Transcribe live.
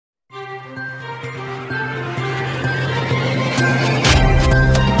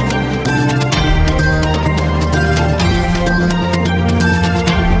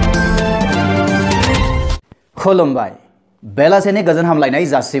खुलुमबाय बेलासेनि गोजोन हामलायनाय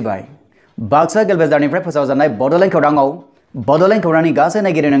जासिबाय बाक्सा गेलबेजारनिफ्राय फोसावजानाय बड'लेण्ड खौराङाव बड'लेण्ड खौरांनि गासै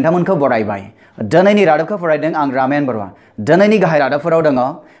नायगिरि नोंथांमोनखौ बरायबाय। दिनैनि रादाबखौ फरायदों आं रामेन बरुवा। दिनैनि गाहाय रादाबफोराव दङ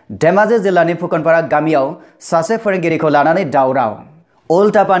धेमाजि जिल्लानि फुकनपारा गामियाव सासे फोरोंगिरिखौ लानानै दावराव।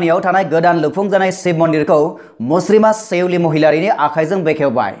 उल्टापानियाव थानाय गोदान लुफुंजानाय शिव मन्दिरखौ मुस्रिमा सेउलि महिलारिनि आखाइजों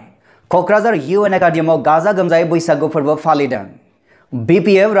बेखेवबाय। क'क्राझार UN एकाडेमियाव गाजा गोमजायै बैसागु फोरबो फालिदों।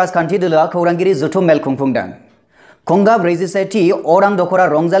 BPF राजखान्थि दोलोआ खौरांगिरि जथुम मेल खुंफुंदों। खुंगा 47थि अरां दख'रा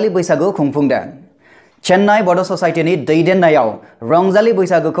रंजालि बैसागु खुंफुंदों। चेन्नाइ बड' ससाइटिनि दैदेननायाव रंजालि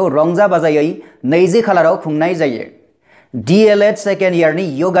बैसागुखौ रंजा बाजायै 20 खालाराव खुंनाय जायो। DLED सेकेन्ड इयारनि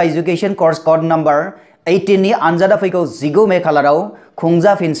योगा एजुकेशन कर्स कड नम्बर 18 नि आनजादा फैगौ 19 मे खालाराव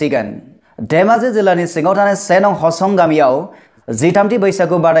खुंजाफिनसिगोन। धेमाजि जिल्लानि सिङाव थानाय 1 नं हसं गामियाव 13थि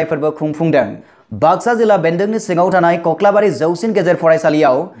बैसागु बादाय फोरबो खुंफुंदों। बाक्सा जिल्ला बेन्दोंनि सिङाव थानाय कक्लाबारि जौसिन गेजेर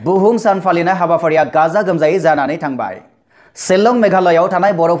फरायसालियाव बुहुम सान फालिनाय हाबाफारिया गाजा गोमजायै जानानै थांबाय। शिलं मेघालयआव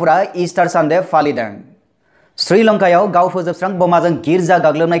थानाय बर'फोरा इस्टार सानडे फालिदों। श्रीलंकायाव गाव फोजोबस्रां बमाजों गिर्जा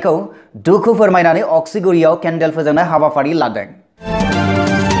गाग्लोबनायखौ दुखु फोरमायनानै अक्सिगुरियाव केन्डेल फोजोंनाय हाबाफारि लादों।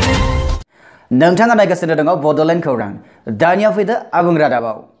 नोंथाङा नायगासिनो दङ बड'लेण्ड खौरां। दानिया फैदो आबुं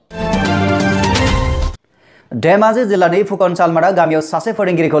रादाबाव। धेमाजि जिल्लानि फुकन सालमारा गामियाव सासे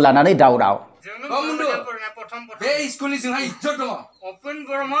फोरोंगिरिखौ लानानै दावराव।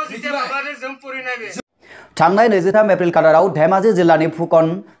 थांनाय 23 एप्रिल खालाराव धेमाजि जिल्लानि फुकन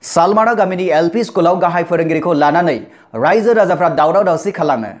सालमारा गामिनि LP स्कुलाव गाहाय फोरोंगिरिखौ लानानै रायजो राजाफ्रा दावराव दावसि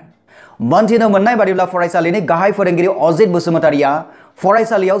खालामो। मोनथिनो मोननाय बादिब्ला फरायसालिनि गाहाय फोरोंगिरि अजित बसुमतारिया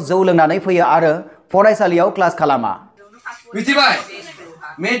फरायसालियाव जौ लोंनानै फैयो आरो फरायसालियाव क्लास खालामा। मिथिबाय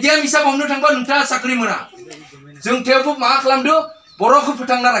मेडियाम हिसाब हमनो थांबा नोंथाङा साख्रि मोना। जों थेवबो मा खालामदो बर'खौ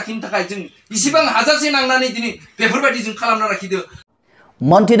फोथांना लाखिनो थाखाय जों इसिबां हाजारसे नांनानै दिनै बेफोरबायदि जों खालामना लाखिदो।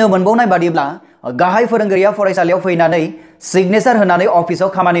 मोनथिनो मोनबावनाय बादिब्ला गाहाय फोरोंगिरिया फरायसालियाव फैनानै सिगनेचार होनानै अफिसाव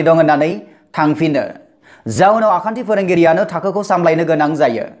खामानि दं होननानै थांफिनो। जाउनाव आखान्थि फोरोंगिरियानो थाखोखौ सामलायनो गोनां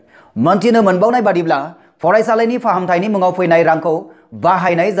जायो। मोनथिनो मोनबावनाय बादिब्ला फरायसालिनि फाहामथायनि मुङाव फैनाय रांखौ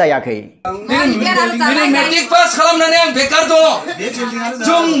बाहायनाय जायाखै। दिनै मेट्रिक पास खालामनानै आं बेकार दङ।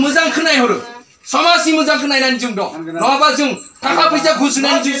 जों मोजां खोनायहरो समाजनि मोजां खोनायनानै जों दं। नङाबा जों थाखा फैसा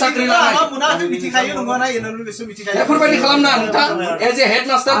घुसनानै जों साख्रि लानाय बेफोरबायदि खालामना नोंथां एज ए हेड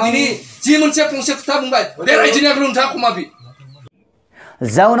मास्टार दिनै जि मोनसे फंसे खोथा बुंबाय बे रायजोनियाबो नोंथाङा खमाबि।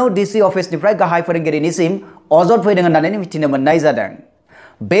 जाउनाव DC अफिसनिफ्राय गाहाय फोरोंगिरिनिसिम अजद फैदों होननानै मिथिनो मोननाय जादों।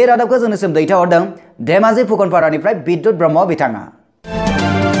 बे रादाबखौ जोंनिसिम दैथायहरदों धेमाजि फुकनपारानिफ्राय बिद्युत ब्रह्म बिथाङा।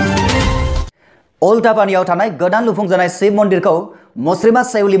 उल्टापानियाव थानाय गोदान लुफुंजानाय शिव मन्दिरखौ मुस्रिमा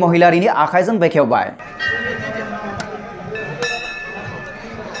सेउलि महिलारिनि आखाइजों बेखेवबाय।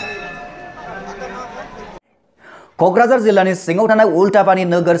 क'क्राझार जिल्लानि सिङाव थानाय उल्टापानि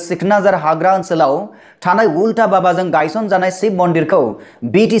नोगोर सिखनाजार हाग्रा ओनसोलाव थानाय उल्टा बाबाजों गायसनजानाय शिव मन्दिरखौ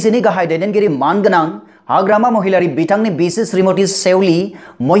BTCनि गाहाय दैदेनगिरि मानगोनां हाग्रामा महिलारि बिथांनि बिसि श्रीमती सेउलि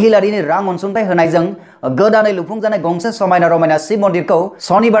महिलारिनि रां अनसुंथाइ होनायजों गोदानै लुफुंजानाय गंसे समायना रमायना शिव मन्दिरखौ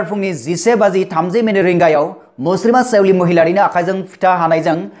सनिबार फुंनि 11:30 रिंगायाव मुस्रिमा सेउलि महिलारिनि आखाइजों फिथा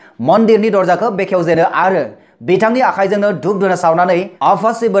हानायजों मन्दिरनि दरजाखौ बेखेवजेनो आरो बिथांनि आखाइजोंनो धुप धुना सावनानै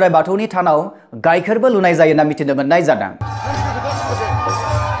आफा शिव बोराइ बाथौनि थानाव गाइखेरबो लुनाय जायो होनना मिथिनो मोननाय जादों।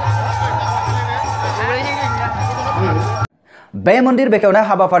 बे मन्दिर बेखेवनाय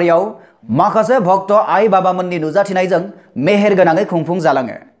हाबाफारियाव माखासे भक्त आइ बाबामोननि नुजाथिनायजों मेहेर गोनाङै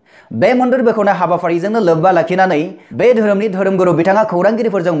खुंफुंजालाङो। बे मन्दिर बेखेवनाय हाबाफारिजोंनो लोब्बा लाखिनानै बे धोरोमनि धोरोमगुरु बिथाङा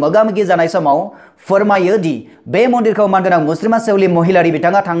खौरांगिरिफोरजों मोगा-मोगि जानाय समाव फोरमायो दि बे मन्दिरखौ मानगोनां मुस्रिमा सेउलि महिलारि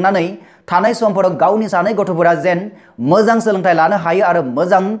बिथाङा थांनानै थानाय समफोराव गावनि सानै गथ'फोरा जेन मोजां सोलोंथाइ लानो हायो आरो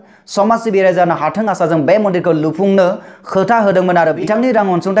मोजां समाज सिबियारि जानो हाथों आसाजों बे मन्दिरखौ लुफुंनो खोथा होदोंमोन आरो बिथांनि रां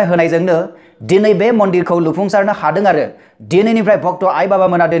अनसुंथाइ होनायजोंनो दिनै बे मन्दिरखौ लुफुंसारनो हादों आरो दिनैनिफ्राय भक्त आइ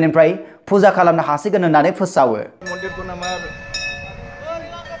बाबामोना दिनैनिफ्राय फुजा खालामनो हासिगोन होननानै फोसावो। मन्दिरखौ नामा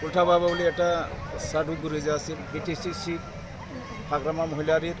उल्टा बाबा বলে এটা সাধু গুরুজি আছে BTC হাগ্রামা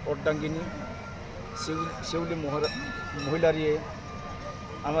মহিলারির অর্ধাঙ্গিনী সেউলি মহিলারিয়ে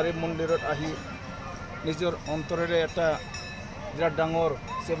আমার এই মন্দিৰত আহি নিজৰ অন্তৰেৰে এটা বিৰাট ডাঙৰ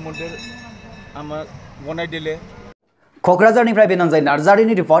শিৱ মন্দিৰ আমাক বনাই দিলে। क'क्राझारनिफ्राय बेनन्जाय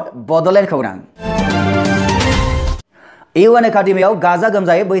नार्जारिनि रिपर्ट बड'लेण्ड खौरां। UN एकाडेमियाव गाजा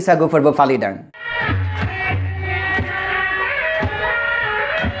गोमजायै बैसागु फोरबो फालिदों।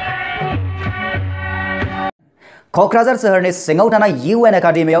 क'क्राझार सोहोरनि सिङाव थानाय UN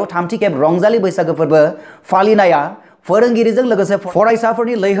एकाडेमियाव थामथि खेब रंजालि बैसागु फोरबो फालिनाया फोरोंगिरिजों लोगोसे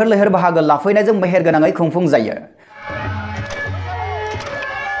फरायसाफोरनि लैहोर लैहोर बाहागो लाफैनायजों मेहेर गोनाङै खुंफुंजायो।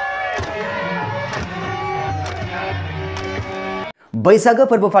 बैसागो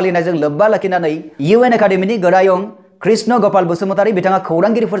फोरबो फालिनायजों लोब्बा लाखिनानै UN एकाडेमिनि गोरायुं कृष्ण गपाल बसुमतारी बिथाङा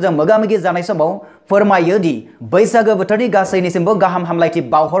खौरांगिरिफोरजों मोगा-मोगि जानाय समाव फोरमायो दि बैसागो बोथोरनि गासैनिसिमबो गाहाम हामलायथि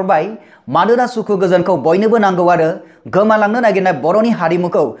बावहरबाय मानोना सुखु गोजोनखौ बयनोबो नांगौ आरो गोमालांनो नागिरनाय बर'नि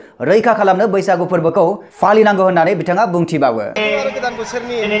हारिमुखौ रैखा खालामनो बैसागु फोरबोखौ फालिनांगौ होननानै बिथाङा बुंथिबावो। गोदान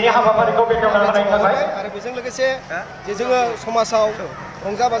बोसोरनि दिनैनि हाबाफारिखौ बेखेवना होनायनि थाखाय आरो बेजों लोगोसे जे जोङो समाजाव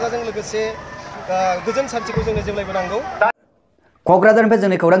रंजा बाजाजों लोगोसे गोजोन सान्थिखौ जोंनो जेब्लायबो नांगौ। क'क्राझारनिफ्राय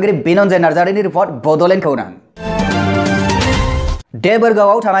जोंनि खौरांगिरि बिनन्जय नार्जारिनि रिपर्ट बड'लेण्ड खौरां।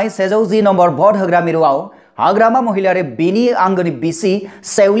 देबोरगावआव थानाय 110 नम्बर भट होग्रा मिरुआव हाग्रामा महिलारि बिनि आंगोनि बिसि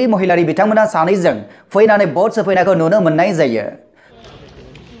सेवली महिलारि बिथांमोना सानैजों फैनानै भट सोफैनायखौ नुनो मोननाय जायो।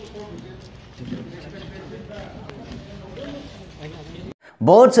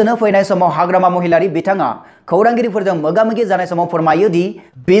 भट सोनो फैनाय समाव हाग्रामा महिलारि बिथाङा खौरांगिरिफोरजों मोगा-मोगि जानाय समाव फोरमायो दि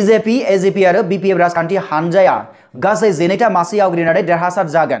BJP, AJP आरो BPF राजखान्थि हानजाया गासै 12टा मासि आवग्रिनानै देरहासार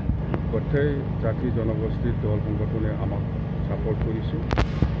जागोन। गथाय जाति जनगोष्ठीर दल संगठने आमाक सापर्ट करिছো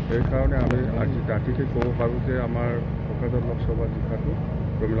এই কারণে আমি আজি জাতিকে ক'ব পাৰোঁ যে আমাৰ क'क्राझार लोकसभा जिखाखौ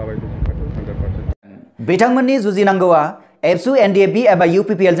प्रमिला बायदि जिखाखौ 100%। बिथांमोननि जुजिनांगौआ एबसु NDAP एबा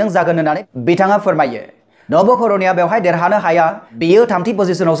UPPL जों जागोन होननानै बिथाङा फोरमायो। नबकरनिया बेवहाय देरहानो हाया, बियो 3थि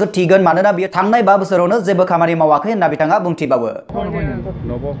पजिशनावसो थिगोन मानोना बियो थांनाय 5 बोसोरावनो जेबो खामानि मावाखै होनना बिथाङा बुंथिबावो।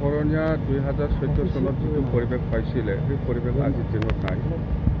 नबकरनिया 2014 सনত जितु परिवेश पाइছিলে সেই परिवेश আজি दिনত নাই।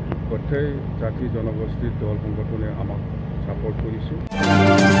 गथाय जाति जनगोष्ठीर दल संगठने आमाक सापर्ट करिছো।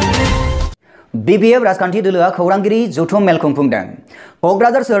 BPF राजखान्थि दोलोआ खौरांगिरि जथुम मेल खुंफुंदों।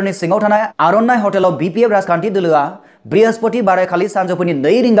 क'क्राझार सोहोरनि सिङाव थानाय आर'नाइ हटेलाव BPF राजखान्थि दोलोआ बृहस्पति बारायखालि सानजौफुनि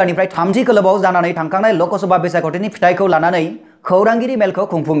 2 रिंगानिफ्राय 3थि खोलोबाव जानानै थांखांनाय लोकसभा बिसायख'थिनि फिथाइखौ लानानै खौरांगिरि मेलखौ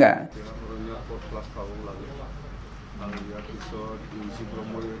खुंफुङो।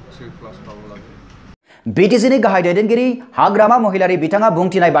 BTCनि गाहाय दैदेनगिरि हाग्रामा महिलारि बिथाङा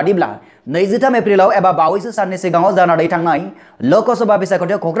बुंथिनाय बादिब्ला 23 एप्रिलाव एबा बावैसो साननि सिगाङाव जानानै थांनाय लोकसभा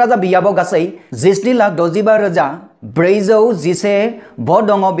बिसायख'थियाव क'क्राझार बियाबाव गासै 17,65,411 भट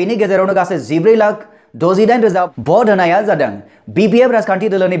दङ। बेनि गेजेरावनो गासै 14,68,000 भट होनाया जादों। BPF राजखान्थि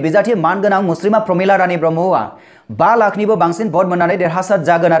दोलोनि बिजाथि मानगोनां मुस्लिमा प्रमिला रानी ब्रह्मआ 5 लाखनिबो बांसिन भट मोननानै देरहासार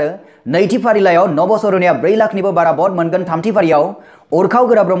जागोन आरो नैथि फारिलाइयाव नबसरनिया 4 लाखनिबो बारा भट मोनगोन। थामथि फारियाव उरखाव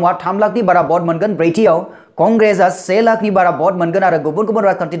गोरा ब्रह्मआ 3 लाखनि बारा भट मोनगोन। ब्रैथियाव कंग्रेसआ 1 लाखनि बारा भट मोनगोन आरो गुबुन गुबुन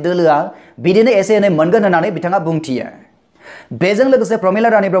राजखान्थि दोलोआ बिदिनो एसे एनै मोनगोन होननानै बिथाङा बुंथियो। बेजों लोगोसे प्रमिला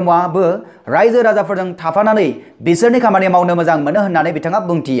रानी ब्रह्मआबो रायजो राजाफोरजों थाफानानै बिसोरनि खामानि मावनो मोजां मोनो होननानै बिथाङा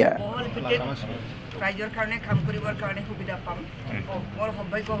बुंथियो। रायजोर कारणे काम करिबार कारणे सुबिधा पाम मोर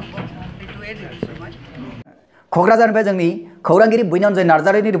सबाइको एटुए दिसो মই क'क्राझारनिफ्राय जोंनि खौरांगिरि बिनन्जय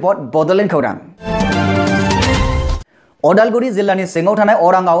नार्जारिनि रिपर्ट बड'लेण्ड खौरां। अदालगुरि जिल्लानि सिङाव थानाय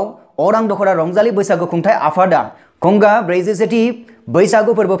अराङाव अरां दख'रा रंजालि बैसागु खुंथाय आफादा खुंगा 47थि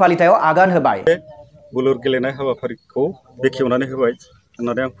बैसागु फोरबो फालिथायाव आगान होबाय। बुलुर गेलेनाय हाबाफारिखौ बेखेवनानै होबाय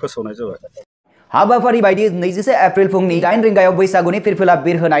होननानै आं फोसावनाय जाबाय। हाबाफारि बायदि 21 एप्रिल फुंनि 8 रिंगायाव बैसागुनि फिरफिला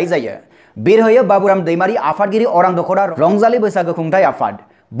बिरहोनाय जायो। बिरहोयो बाबुराम दैमारि आफादगिरि अरां दख'रा रंजालि बैसागु खुंथाय आफाद।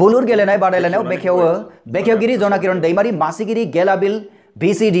 बुलुर गेलेनाय बादायलायनायाव बेखेवगिरि जनाकिरन दैमारि मासिगिरि गेलाबिल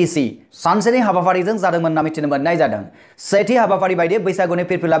BCDC सानसेनि हाबाफारिजों जादोंमोन होनना मिथिनो मोननाय जादों। सेथि हाबाफारि बायदियै बैसागुनि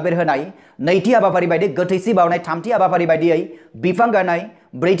फिरफिला बिरहोनाय, नैथि हाबाफारि बायदियै गोथैसि बावनाय, थामथि हाबाफारि बायदियै बिफां गायनाय,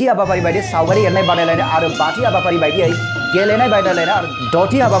 ब्रैथि हाबाफारि बायदियै सावगारि एरनाय बादायलायनाय आरो बाथि हाबाफारि बायदियै गेलेनाय बादायलायनाय आरो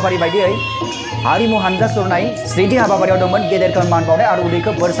दथि हाबाफारि बायदियै हारिमु हानजा सुरनाय, स्निथि हाबाफारियाव दंमोन गेदेरखौ मान बावनाय आरो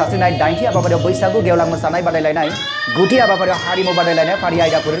उदैखौ बोर सारस्रिनाय, दाइनथि हाबाफारियाव बैसागु गेवलां मोसानाय बादायलायनाय, गुथि हाबाफारियाव हारिमु बादायलायनाय फारि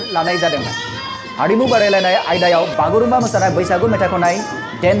आयदाफोर लानाय जादोंमोन। हारिमु बादायलायनाय आयदायाव बागुरुम्बा मोसानाय, बैसागु मेथाइ खननाय,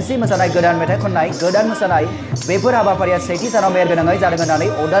 देन्सि मोसानाय, गोदान मेथाइ खननाय, गोदान मोसानाय बेफोर हाबाफारिया सेथि सानाव मेहेरगोनाङै जादों होननानै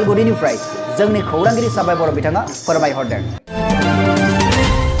अदालगुरिनिफ्राय जोंनि खौरांगिरि साबाय बर' बिथाङा फोरमायहरदों।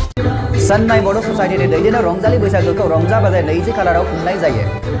 सन्नाय बर' ससाइटिनि दैदेननाय रंजालि बैसागुखौ रंजा बाजायै 20 खालाराव खुंनाय जायो।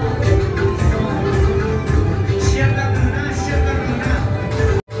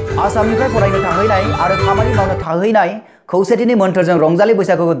 आसामनिफ्राय फरायनो थाहैनाय आरो खामानि मावनो थाहैनाय खौसेथिनि मोन्थोरजों रंजालि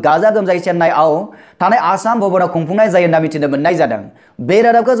बैसागुखौ गाजा गोमजायै चेन्नाइआव थानाय आसाम भवनाव खुंफुंनाय जायो होनना मिथिनो मोननाय जादों। बे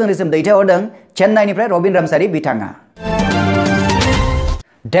रादाबखौ जोंनिसिम दैथायहरदों चेन्नाइनिफ्राय रबिन रामसारि बिथाङा।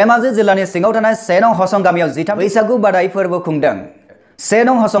 धेमाजि जिल्लानि सिङाव थानाय 1 नं हसं गामियाव 13 बैसागु बादाय फोरबो खुंदों। 1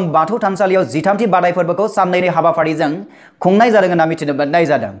 नं हसं बाथौ थानसालियाव 13थि बादाय फोरबोखौ साननैनि हाबाफारिजों खुंनाय जादों होनना मिथिनो मोननाय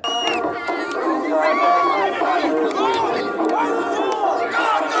जादों।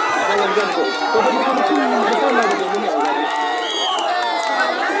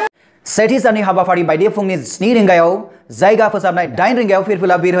 सेथि साननि हाबाफारि बायदि फुंनि 7 रिंगायाव जायगा फोसाबनाय, 8 रिंगायाव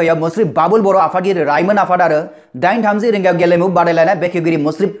फिरफिला बिरहोयो मुस्रि बाबुल बर' आफादगिरि रायमोन आफाद आरो 8:30 रिंगायाव गेलेमु बादायलायनाय बेखेवगिरि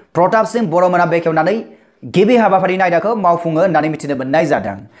मुस्रि प्रताप सिंह बर'मोना बेखेवनानै गिबि हाबाफारिनि आयदाखौ मावफुङो होननानै मिथिनो मोननाय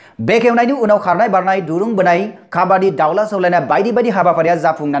जादों। बेखेवनायनि उनाव खारनाय बारनाय दुरुं बोनाय काबादि दाउला सौलायनाय बायदि बायदि हाबाफारिया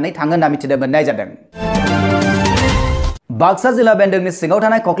जाफुंनानै थाङो होनना मिथिनो मोननाय जादों। बाक्सा जिल्ला बेन्दोंनि सिङाव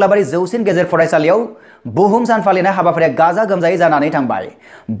थानाय कक्लाबारि जौसिन गेजेर फरायसालियाव बुहुम सान फालिनाय हाबाफारिया गाजा गोमजायै जानानै थांबाय।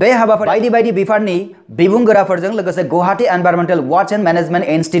 बे हाबाफारि बायदि बायदि बिफाननि बिबुंगोराफोरजों लोगोसे Guwahati environmental watch end management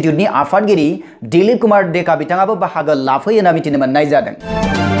इन्स्टिट्यूटनि आफादगिरि दिलीप कुमार डेका बिथाङाबो बाहागो लाफैयो होनना मिथिनो मोननाय जादों।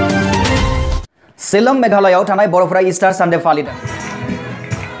 शिलं मेघालयआव थानाय बर'फोरा इस्टार सानडे फालिदों।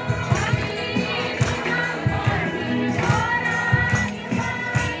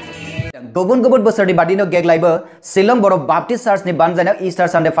 गुबुन गुबुन बोसोरनि बादिनो देग्लायबो शिलं बर' बाप्टिस्ट चार्चनि बानजायनायाव इस्टार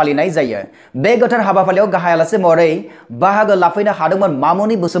सानडे फालिनाय जायो। बे गोथार हाबाफारियाव गाहाय आलासि महरै बाहागो लाफैनो हादोंमोन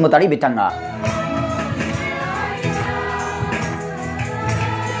मामुनि बसुमतारी बिथाङा।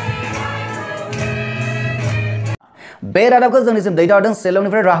 बे रादाबखौ जोंनिसिम दैथायहरदों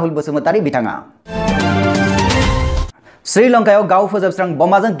शिलंनिफ्राय राहुल बसुमतारी बिथाङा। श्रीलंकायाव गाव फोजोबस्रां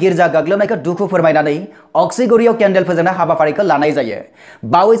बमाजों गिर्जा गाग्लोबनायखौ दुखु फोरमायनानै अक्सिगुरियाव केन्डेल फोजोंनाय हाबाफारिखौ लानाय जायो।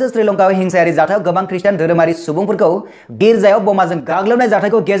 बावैसो श्रीलंकायाव हिंसायारि जाथायाव गोबां ख्रिस्टान धोरोमारि सुबुंफोरखौ गिर्जायाव बमाजों गाग्लोबनाय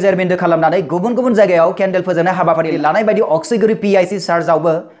जाथायखौ गेजेर बिन्दो खालामनानै गुबुन गुबुन जायगायाव केन्डेल फोजोंनाय हाबाफारि लानाय बायदि अक्सिगुरि PIC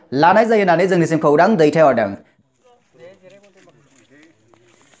चार्चआवबो लानाय जायो होननानै जोंनिसिम खौरां दैथायहरदों।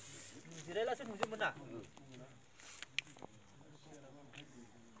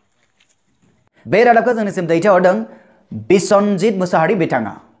 बे रादाबखौ जोंनिसिम दैथायहरदों बिसनजित मुसाहारि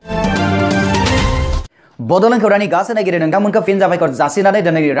बिथाङा। बड'लेण्ड खौरांनि गासै नायगिरि नोंथांमोनखौ फिन जाबायखर जासिनानै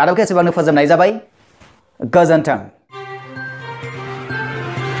दिनैनि रादाबखौ एसेबांनो फोजोबनाय जाबाय। गोजोन्थों।